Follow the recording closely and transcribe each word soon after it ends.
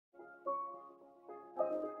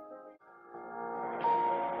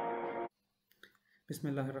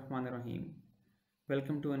Bismillahirrahmanirrahim.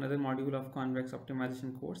 Welcome to another module of Convex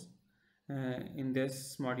optimization course. In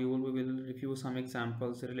this module, we will review some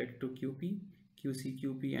examples related to QP,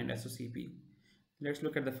 QCQP, and SOCP. Let's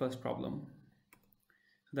look at the first problem.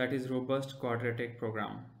 That is robust quadratic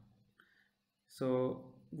program.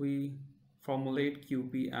 So we formulate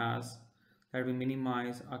QP as that we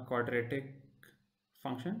minimize a quadratic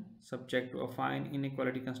function subject to affine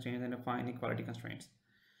inequality constraints and affine equality constraints.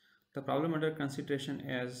 The problem under consideration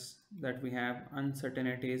is that we have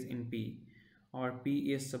uncertainties in P, or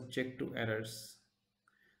P is subject to errors.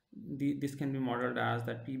 This can be modeled as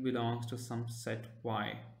that P belongs to some set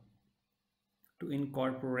Y. To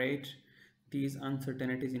incorporate these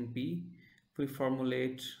uncertainties in P, we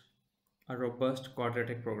formulate a robust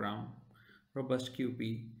quadratic program, robust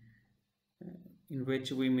QP, in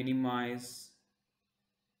which we minimize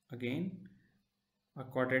again a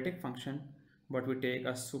quadratic function, but we take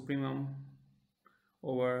a supremum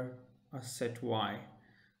over a set Y.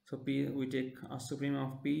 So we take a supremum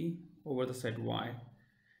of P over the set Y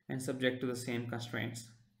and subject to the same constraints.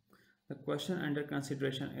 The question under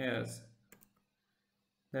consideration is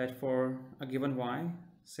that for a given Y,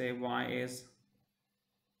 say Y is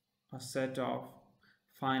a set of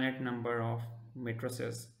finite number of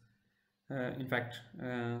matrices, a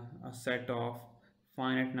set of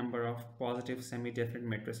finite number of positive semi-definite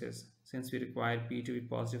matrices, since we require P to be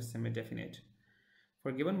positive semi-definite.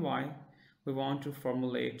 For given Y, we want to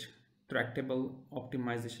formulate tractable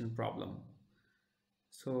optimization problem.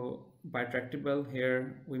 So by tractable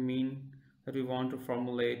here, we mean that we want to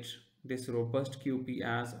formulate this robust QP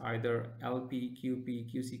as either LP,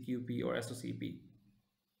 QP, QCQP, or SOCP.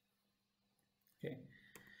 Okay,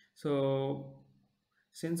 so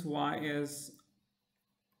since Y is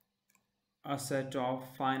a set of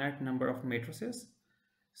finite number of matrices,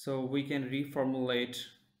 so we can reformulate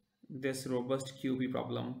this robust QP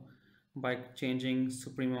problem by changing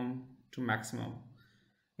supremum to maximum,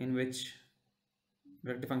 in which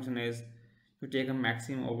vector function is to take a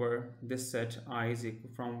maximum over this set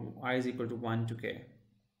from I is equal to 1 to k,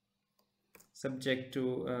 subject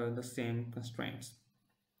to the same constraints.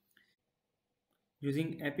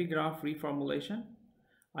 Using epigraph reformulation,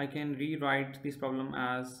 I can rewrite this problem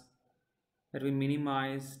as that we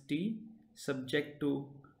minimize t subject to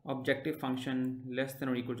objective function less than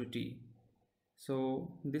or equal to t.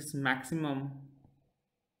 So this maximum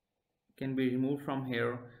can be removed from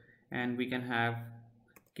here, and we can have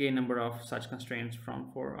k number of such constraints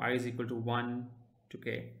for I is equal to 1 to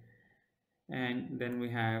k, and then we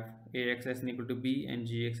have ax less than equal to b and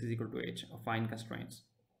gx is equal to h, affine constraints.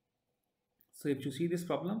 So if you see this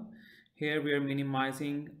problem, here we are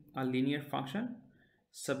minimizing a linear function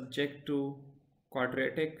subject to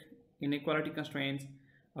quadratic inequality constraints,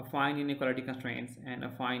 affine inequality constraints, and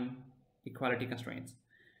affine equality constraints.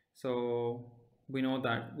 So we know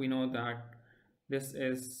that this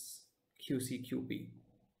is QCQP.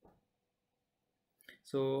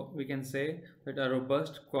 So we can say that a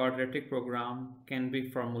robust quadratic program can be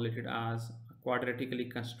formulated as a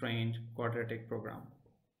quadratically constrained quadratic program.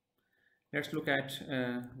 Let's look at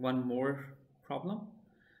one more problem,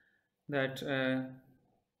 that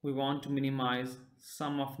we want to minimize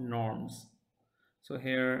sum of norms. So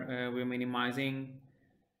here we're minimizing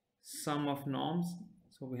sum of norms.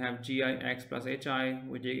 So we have gix plus hi,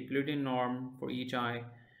 we take Euclidean norm for each I,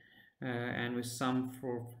 and we sum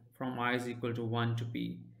from I is equal to 1 to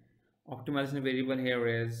p. Optimization variable here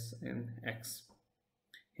is in x.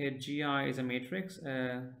 Here gi is a matrix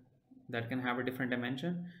that can have a different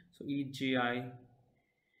dimension. So each gi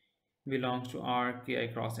belongs to R ki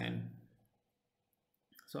cross n.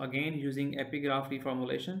 So again, using epigraph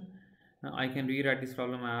reformulation, I can rewrite this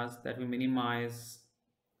problem as that we minimize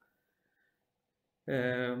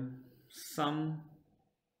sum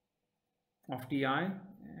of ti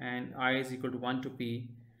and I is equal to 1 to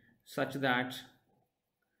p, such that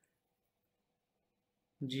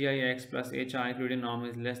gix plus hi Euclidean norm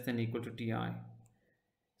is less than or equal to ti.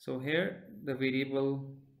 So here the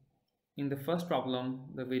variable in the first problem,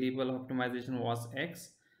 the variable of optimization was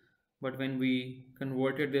x, but when we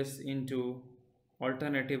converted this into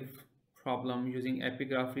alternative problem using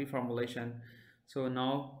epigraph reformulation, so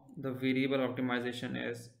now the variable optimization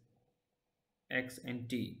is x and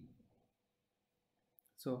t.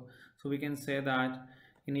 So we can say that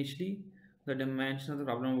initially the dimension of the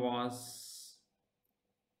problem was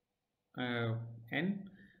n,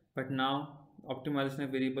 but now optimization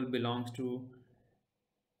variable belongs to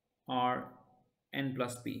R n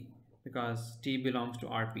plus p, because t belongs to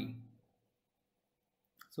rp.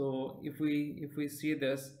 So if we see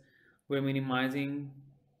this, we're minimizing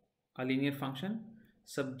a linear function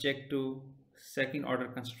subject to second order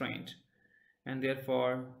constraint, and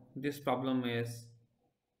therefore this problem is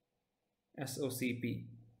SOCP.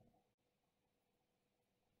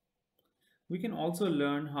 We can also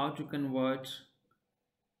learn how to convert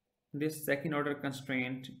this second order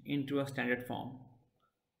constraint into a standard form.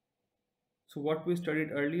 So what we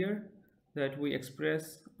studied earlier, that we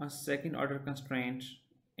express a second order constraint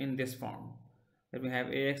in this form, that we have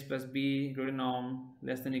ax plus b greater norm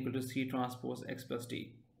less than or equal to c transpose x plus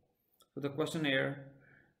t. So the question here,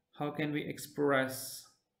 how can we express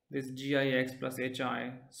this gix plus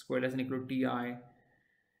hi squared less than or equal to ti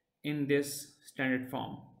in this standard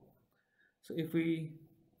form? So if we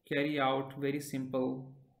carry out very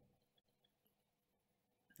simple,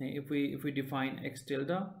 if we define x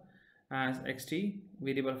tilde as xt,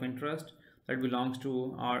 variable of interest that belongs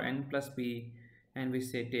to Rn plus b, and we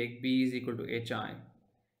say take b is equal to hi,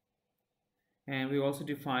 and we also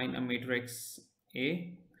define a matrix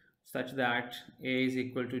A such that A is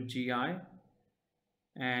equal to gi,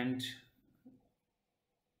 and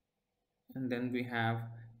then we have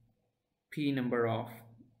p number of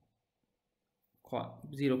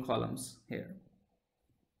 0 columns here,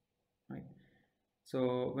 right?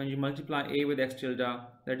 So when you multiply A with x tilde,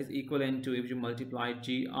 that is equivalent to if you multiply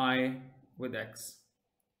gi with x.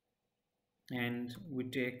 And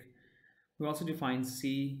we also define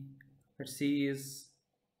C, that C is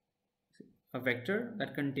a vector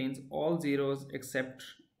that contains all zeros except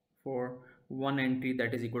for one entry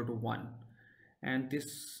that is equal to 1. And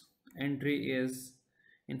this entry is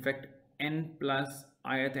in fact n plus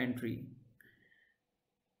ith entry.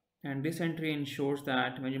 And this entry ensures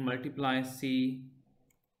that when you multiply C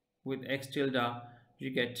with x tilde,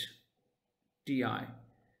 you get ti.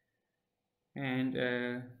 And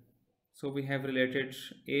so we have related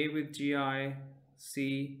A with gi,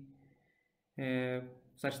 C,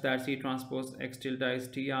 such that C transpose x tilde is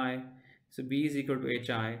ti. So B is equal to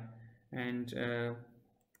hi, and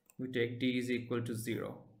we take D is equal to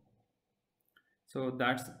 0. So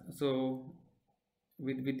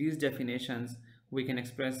with these definitions, we can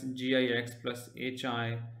express gix plus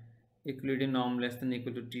hi Euclidean norm less than or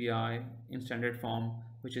equal to ti in standard form,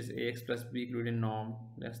 which is ax plus b Euclidean norm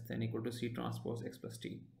less than or equal to c transpose x plus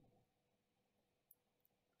t.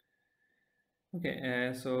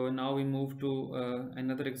 Okay, so now we move to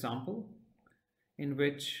another example in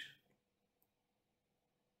which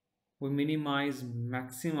we minimize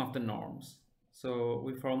maximum of the norms. So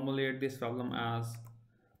we formulate this problem as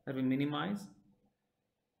that we minimize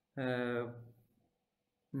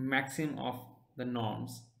maximum of the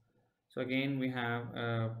norms. So again, we have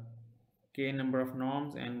k number of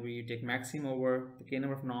norms, and we take maximum over the k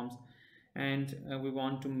number of norms, and we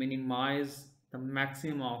want to minimize the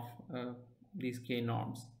maximum of these k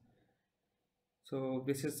norms. So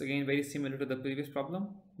this is again very similar to the previous problem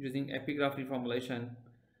using epigraph reformulation.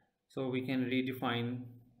 So we can redefine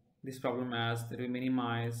this problem as that we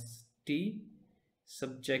minimize t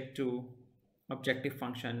subject to objective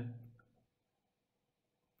function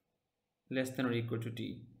less than or equal to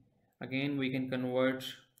t. Again, we can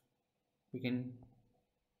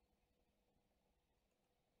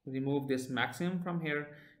remove this maximum from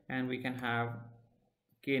here, and we can have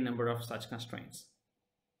k number of such constraints.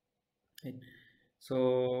 Right.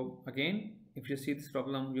 So again, if you see this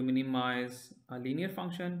problem, you minimize a linear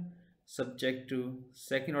function subject to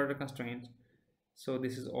second order constraint. So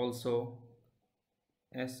this is also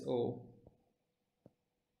SOCP.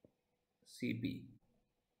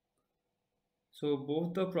 So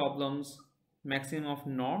both the problems, maximum of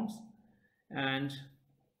norms and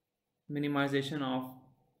minimization of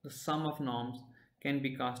the sum of norms, can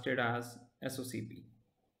be casted as SOCP.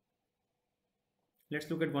 Let's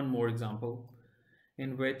look at one more example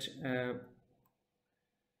in which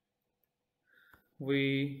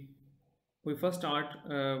we first start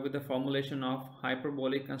with the formulation of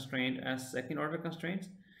hyperbolic constraint as second order constraints,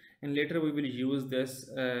 and later we will use this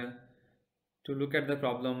to look at the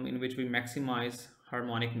problem in which we maximize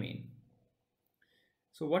harmonic mean.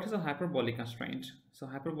 So what is a hyperbolic constraint? So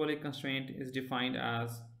hyperbolic constraint is defined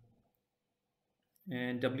as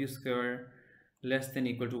w square less than or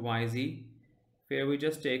equal to yz, where we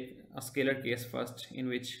just take a scalar case first, in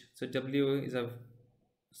which so w is a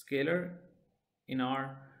scalar in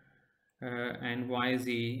R and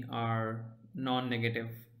yz are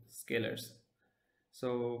non-negative scalars.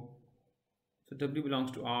 So w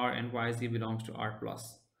belongs to R and yz belongs to R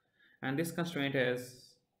plus, and this constraint is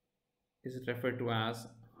referred to as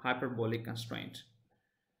hyperbolic constraint.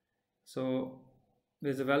 So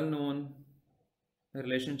there's a well-known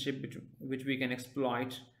relationship which we can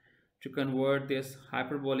exploit to convert this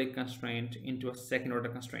hyperbolic constraint into a second order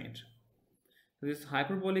constraint. So this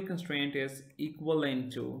hyperbolic constraint is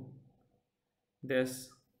equivalent to this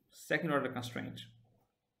second order constraint.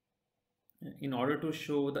 In order to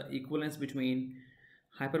show the equivalence between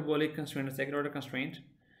hyperbolic constraint and second order constraint,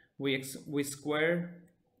 we square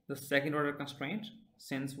the second order constraint.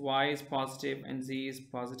 Since y is positive and z is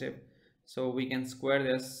positive, so we can square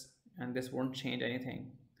this and this won't change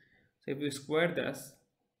anything. So if we square this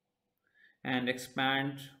and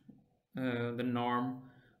expand the norm,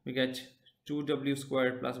 we get 2w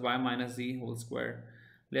squared plus y minus z whole square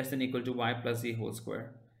less than equal to y plus z whole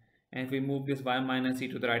square. And if we move this y minus z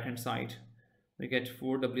to the right hand side, we get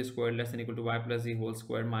 4w squared less than equal to y plus z whole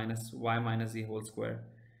square minus y minus z whole square.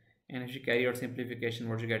 And if you carry out simplification,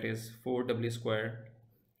 what you get is 4w squared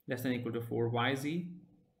less than equal to 4yz,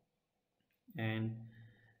 and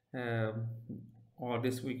or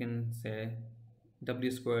this we can say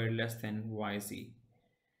w squared less than yz.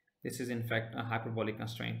 This is in fact a hyperbolic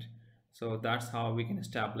constraint. So that's how we can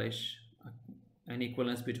establish an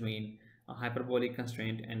equivalence between a hyperbolic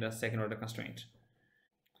constraint and a second order constraint.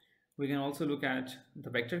 We can also look at the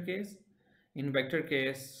vector case. In vector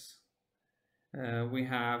case, we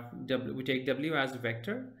take w as a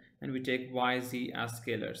vector and we take yz as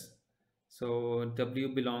scalars. So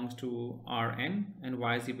w belongs to Rn and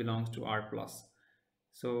yz belongs to R plus.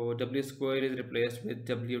 So w squared is replaced with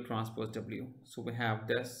w transpose w. So we have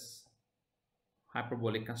this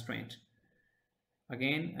hyperbolic constraint.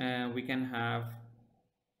 Again, we can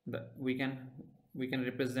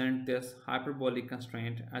represent this hyperbolic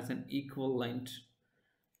constraint as an equivalent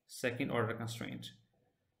second order constraint.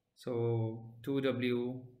 So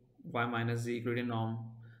 2w y minus z gradient norm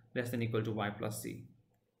less than equal to y plus z.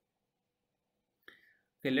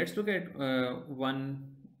 Okay, let's look at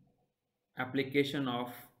one application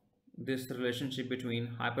of this relationship between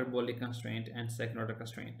hyperbolic constraint and second order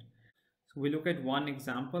constraint. So we look at one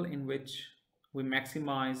example in which we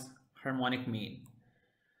maximize harmonic mean.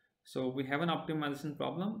 So we have an optimization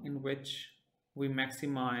problem in which we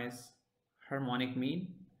maximize harmonic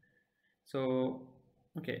mean. So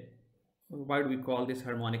okay, why do we call this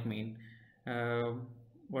harmonic mean?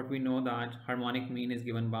 What we know that harmonic mean is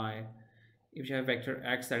given by, if you have vector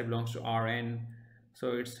x that belongs to Rn,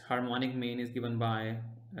 so its harmonic mean is given by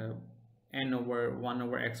n over 1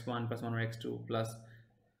 over x1 plus 1 over x2 plus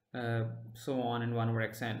so on and 1 over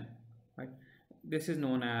xn, right? This is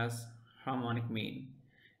known as harmonic mean.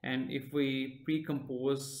 And if we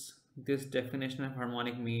precompose this definition of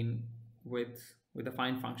harmonic mean with a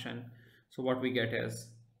affine function, so what we get is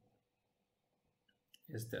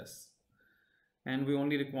this. And we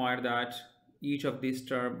only require that each of these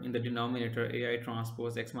terms in the denominator ai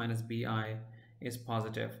transpose x minus bi is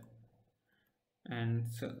positive. And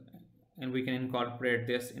we can incorporate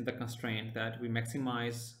this in the constraint that we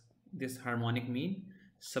maximize this harmonic mean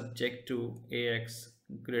subject to ax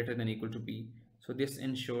greater than equal to b. So this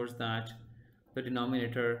ensures that the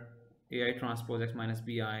denominator ai transpose x minus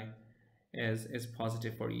bi is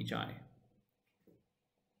positive for each I,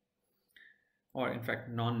 or in fact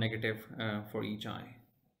non-negative for each I.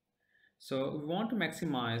 So we want to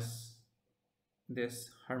maximize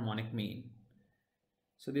this harmonic mean.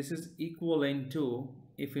 So this is equivalent to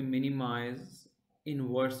if we minimize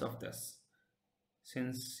inverse of this.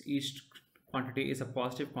 Since each quantity is a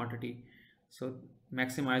positive quantity, so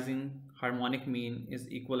maximizing harmonic mean is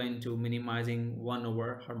equivalent to minimizing 1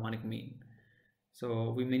 over harmonic mean.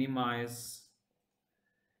 So we minimize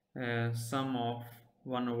sum of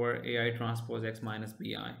 1 over ai transpose x minus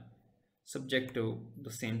bi subject to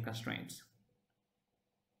the same constraints.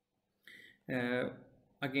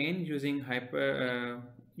 Again, using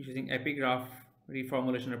epigraph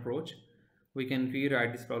reformulation approach, we can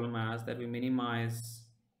rewrite this problem as that we minimize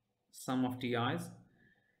sum of ti's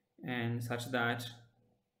and such that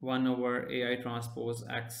 1 over ai transpose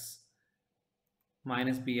x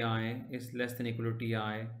minus bi is less than equal to ti,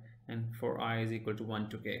 and for I is equal to 1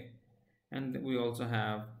 to k. And we also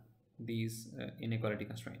have these inequality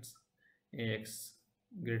constraints, ax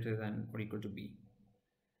greater than or equal to b.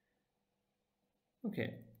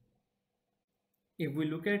 Okay, if we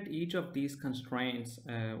look at each of these constraints,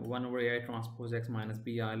 1 over ai transpose x minus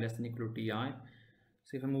bi less than equal to ti,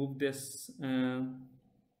 so if I move this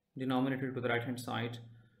denominator to the right hand side,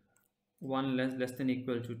 1 less than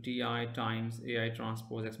equal to ti times ai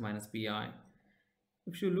transpose x minus bi.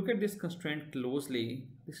 If you look at this constraint closely,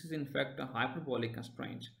 this is in fact a hyperbolic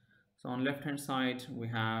constraint. So on left hand side we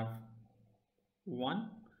have 1,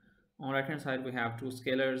 on right hand side we have two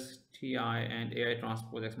scalars ti and ai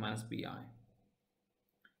transpose x minus bi.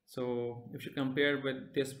 So if you compare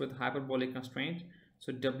with this with hyperbolic constraint,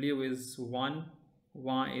 so w is 1,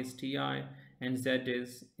 y is ti, and Z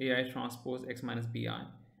is AI transpose X minus BI.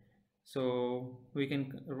 So we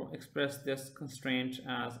can express this constraint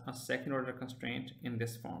as a second order constraint in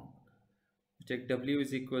this form. We take W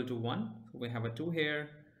is equal to 1, so we have a 2 here.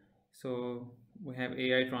 So we have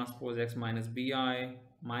AI transpose X minus BI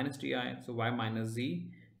minus DI, so Y minus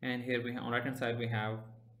Z, and here we have on right hand side we have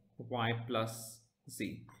Y plus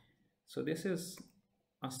Z. So this is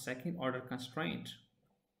a second order constraint,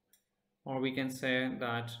 or we can say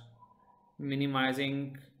that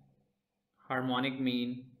maximizing harmonic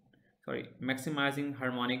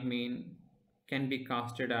mean can be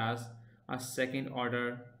casted as a second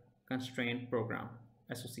order constraint program,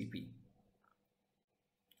 SOCP.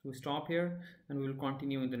 So we stop here and we will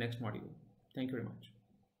continue in the next module. Thank you very much.